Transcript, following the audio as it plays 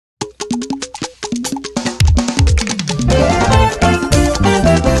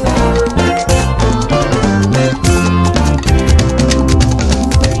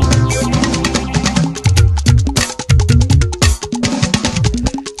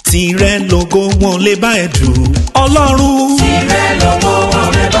Tìrẹ lógo wọn lè bá ẹ dù Ọlọ́run. Tìrẹ lógo wọn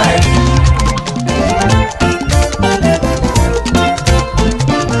lè bá ẹ dù.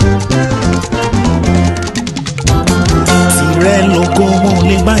 Tìrẹ lógo wọn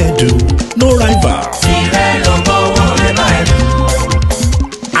lè bá ẹ dù no rival. Tìrẹ lógo wọn lè bá ẹ dù.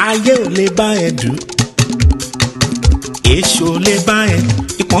 Ayé ò lè bá ẹ dù, èṣù ò lè bá ẹ,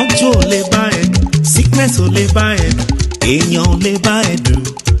 ìpọ́njú ò lè bá ẹ, sickness ò lè bá ẹ, èèyàn ò lè bá ẹ dù.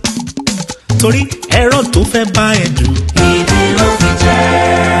 Torí ẹ̀rọ tó fẹ́ bá ẹ dù, Ibi ló fi jẹ́.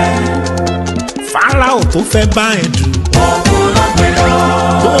 Fáráò tó fẹ́ bá ẹ dù, Ògùn ló gbé lọ.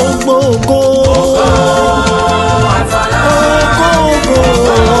 gbogbo ògo. Ògo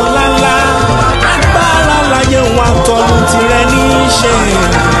lálá, agbára láyé wa tọ́lú tirẹ̀ ní í ṣe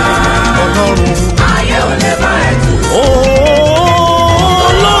Ọlọ́run. Ayé ò lè bá ẹ dù.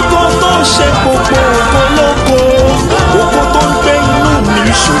 Ológo tó ṣe gbogbo ògo lógo, ògo tó ń gbé inú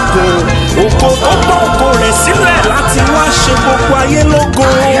mi ṣògo, ògo tó bọ́ ògo rẹ̀ sílẹ̀ láti wá ṣe gbogbo ayé lógo.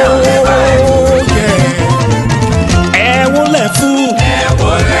 Ẹ wólẹ̀ fún, Ẹ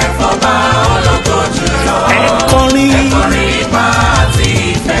wólẹ̀ fọ́ba ológo jùlọ. ẹ kọrin, Ẹ kọrin ipá àti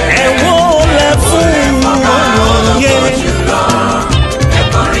ìfẹ́. ẹ wólẹ̀ fún Ológo jùlọ. Ẹ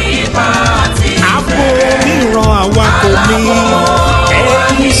kọrin ipá àti ìfẹ́. àbò mìíràn àwa kò ní,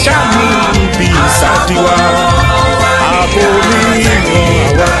 ẹni sàmì ibi ìsàdíwá. Àbò mìíràn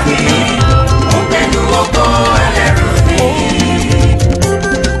àwa kò ní. Ó pẹ̀lú ògo ẹlẹ́rù ni.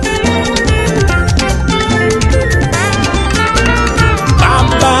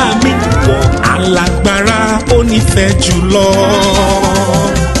 Bàbá mi wọ alágbára ó nífẹ̀ẹ́ jùlọ.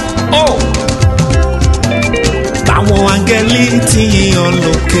 Táwọn áńgẹ́lì tí yíyan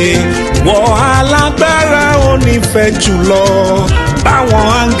lókè wọ alágbára ó nífẹ̀ẹ́ jùlọ. Táwọn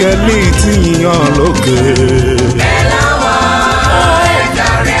áńgẹ́lì tí yíyan lókè. Ẹ láwa ẹ̀dá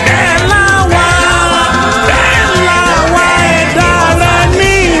rẹ̀. Ẹ láwa ẹ̀dá rẹ̀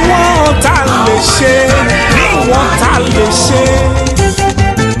ní ìwọ̀n tá lè ṣe, ní ìwọ̀n tá lè ṣe.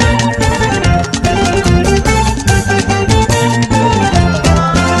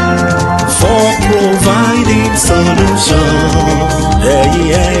 For providing solution.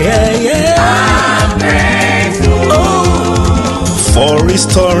 For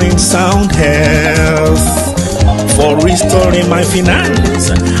restoring sound health. For restoring my finance.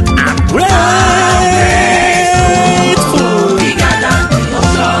 I'm grateful. Bigger than the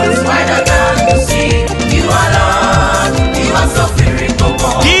oceans, wider than the sea. You are Lord, you are so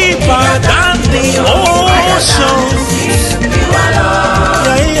FIRIGBONGBON. Deeper than the ocean. You are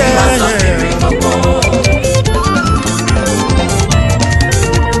Lord, you are so FIRIGBONGBON.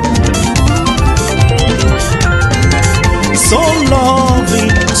 So loving,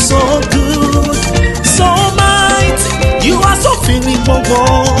 so good, so mighty. You are so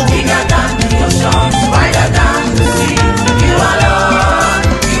FIRIGBONGBON. Bigger than the oceans, wider than the sea. You are Lord,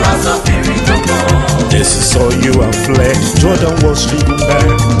 you are so FIRIGBONGBON. This is all you have fled. Jordan was driven back,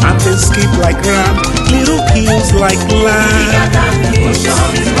 and they skip like ram, little hills like Bigger lamb. than the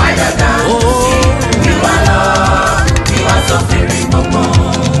oceans, wider than the sea. You are Lord, you are so FIRIGBONGBON.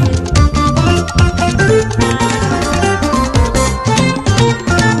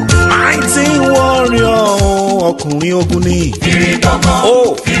 Mighty warrior, ọkùnrin ogun ni. FIRIGBONGBON,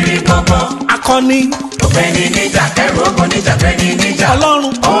 Oh, FIRIGBONGBON. akọni Ọ̀gbẹ́ni níjà kẹrù ogun níjà fẹ́ni níjà.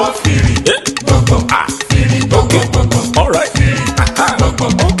 Ọlọ́run. Ó FIRIGBONGBON. Ah, FIRIGBONGBON. all right.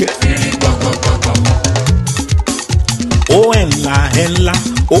 Okay. FIRIGBONGBON. Ó ẹ̀ńlá ẹ̀ńlá,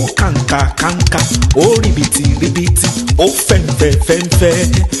 ó kàǹkà kàǹkà, ó rìbìtì rìbìtì, ó fẹ̀ǹfẹ̀ fẹ̀ǹfẹ̀.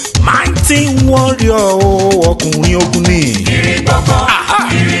 Mighty warrior, ọkùnrin ogun ni. FIRIGBONGBON.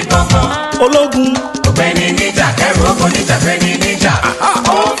 FIRIGBONGBon. Ológun, Ọ̀gbẹ́ni níjà kẹrù ogun níjà fẹ́ni níjà.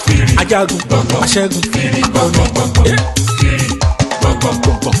 Ó FIRIGBONGBON. ajagun, aṣẹ́gun. FIRIGBONGBON.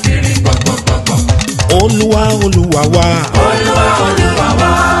 FIRIGBONGBON. FIRIGBONGBON. Olúwa Olúwa wa. Olúwa Olúwa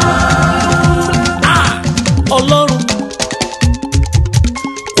wa. Ọlọ́run,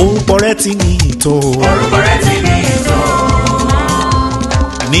 orúkọ rẹ ti ní ìtò Orúkọ rẹ̀ ti ní ìtò.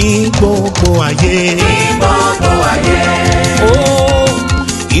 ní gbogbo ayé. Ní gbogbo ayé. Ó,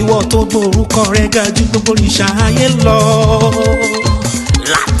 ìwọ tó gbórúkọ rẹ ga jù gbogbo ìṣà ayé lọ.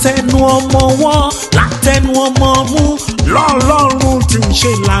 Látẹnu ọmọ wọn, látẹnu ọmọ mú, lọ́lọ́run tí ń ṣe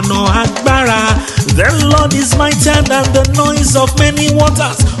ìlànà agbára. The Lord is mightier than the noise of many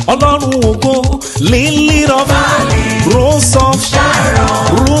waters. Ọlọ́run ògo, lily of rose of Sharon,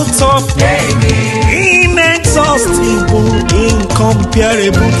 root of inexhaustible,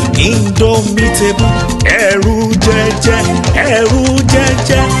 incomparable, indomitable. Ẹ̀rù jẹ́jẹ́, ẹ̀rù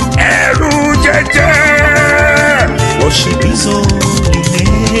jẹ́jẹ́, ẹ̀rù jẹ́jẹ́. Worship His holy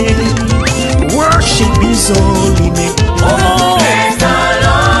name. His holy name. Oh, Praise the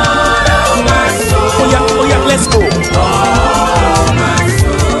Lord, oh my soul. oh yeah, let's go. Oh my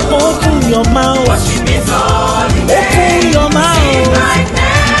soul. Open your mouth. Worship His holy name. Open your mouth. Like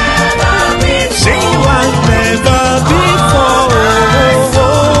never before. Sing like never before.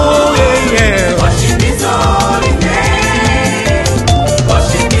 Oh, yeah. Worship His holy name.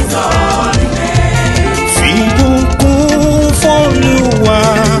 Worship His holy name. Fìbùkún f'Olúwa,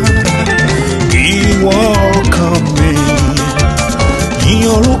 ìwọ ọkàn mi, yìn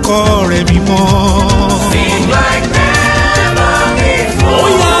orúkọ rẹ̀ mímọ́. Sing like never before. Ó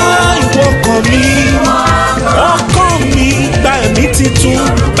yá ìwọ ọkàn mi, gba ẹ̀mí titun,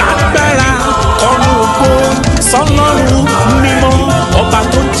 gbàgbára, ọ̀run ògo, sọ́lọ́run mímọ́. Ọba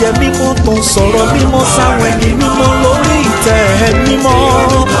tó jẹ mímọ́ tó ń sọ̀rọ̀ mímọ́ sáwọn ẹni mímọ́ lórí ìtẹ́ mímọ́.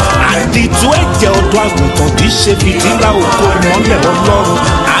 Àdìtú ẹ̀jẹ̀ ọ̀dọ́ àgùntàn kì í ṣe fìtílà ògo ìmọ́lẹ̀ Ọlọ́run.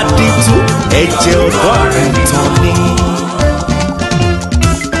 Àdìtú ẹ̀jẹ̀ ọ̀dọ́ àgùntàn ni.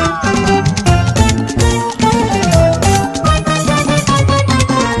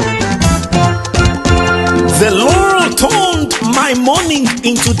 The Lord turned my mourning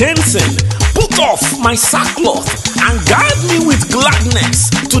into dancing, put off my sackcloth, and guide me with gladness,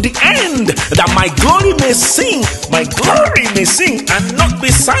 to the end that my glory may sing and not be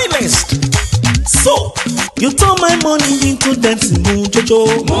silenced. So, you turn my mourning into dancing, Mujojo.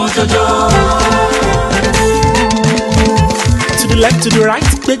 To the left, to the right,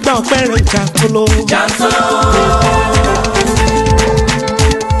 big bow, parent, jantolo.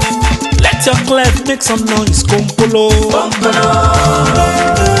 Let your clef make some noise, kompolo.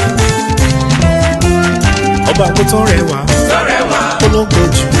 Ọba kò tó rẹwà, ológo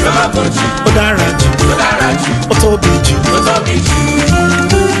jù, ó dára jù, ó tóbi jù.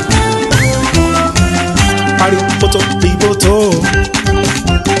 Pariwo tó bíbó tó,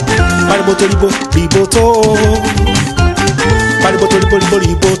 pariwo tó ríbo bíbó tó, pariwo tó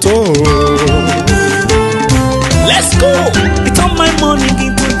ríbo tó. Let's go! It's on my morning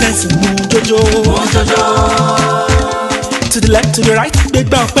into dancing, Mujojo. To the left, to the right, big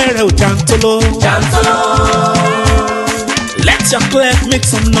bow, pere, jantolo. Let your clef make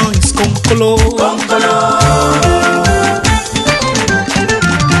some noise, konkolo.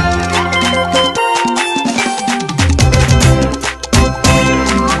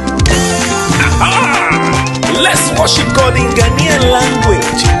 Let's worship God in Ghanaian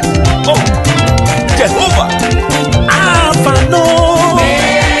language. Oh, Jehovah, Alpha,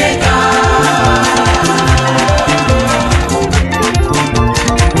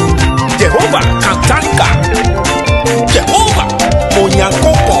 Jehovah, Katanka. Jehovah,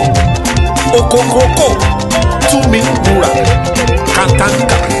 Onyankoko. Okokoko. Tumingura.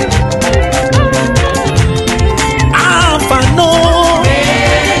 Katanka. Alpha, no.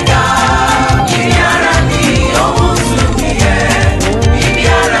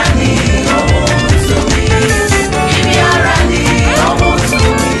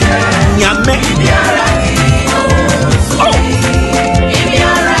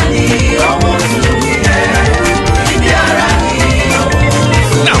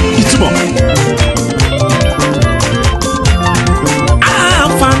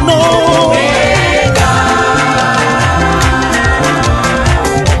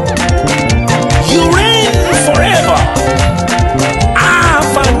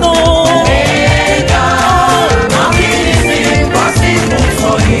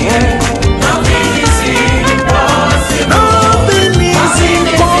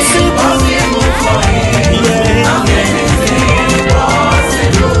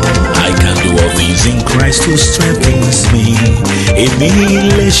 Who strengthens me. Èmi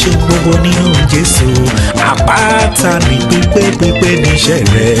lè ṣe gbogbo nínú Jésù. Àpáta ní pípé níṣẹ́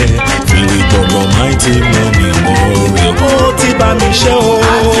rẹ̀. Fìrìgbọ̀ngbọ̀n mighty money glory. Ó ti bá mi ṣe o.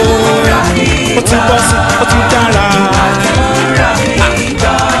 Ó ti bọ́ sí, ó ti dára.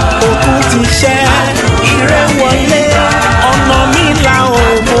 Òkú ti ṣẹ́, ire wọlé. Ọ̀nà mi là ó,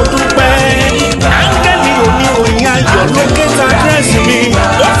 mo dúpẹ́. Áńgẹ́lì òní òyìn ayọ̀ lókè tá dírẹ́sì mi.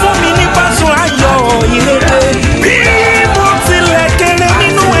 Ó fún mi ní pásọ ayọ̀ ìrere. Bí mo tilẹ̀ kéré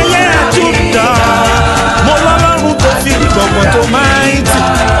nínú ẹyẹ àjùdá, mo lọ́lọ́run tó fi gbọ̀ngàn tó máìtì.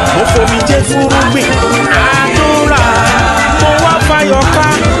 Mo fomi jẹ́ fúrúgbìn, àdúrà. Mo wá fayọ̀ ká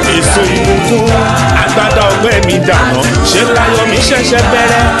èso ìbùkún. Agbádá ọgbẹ́ mi dànù, ṣé láyọ̀ mi ṣẹ̀ṣẹ̀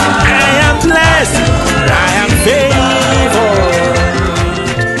bẹ̀rẹ̀. I am blessed, I am favored.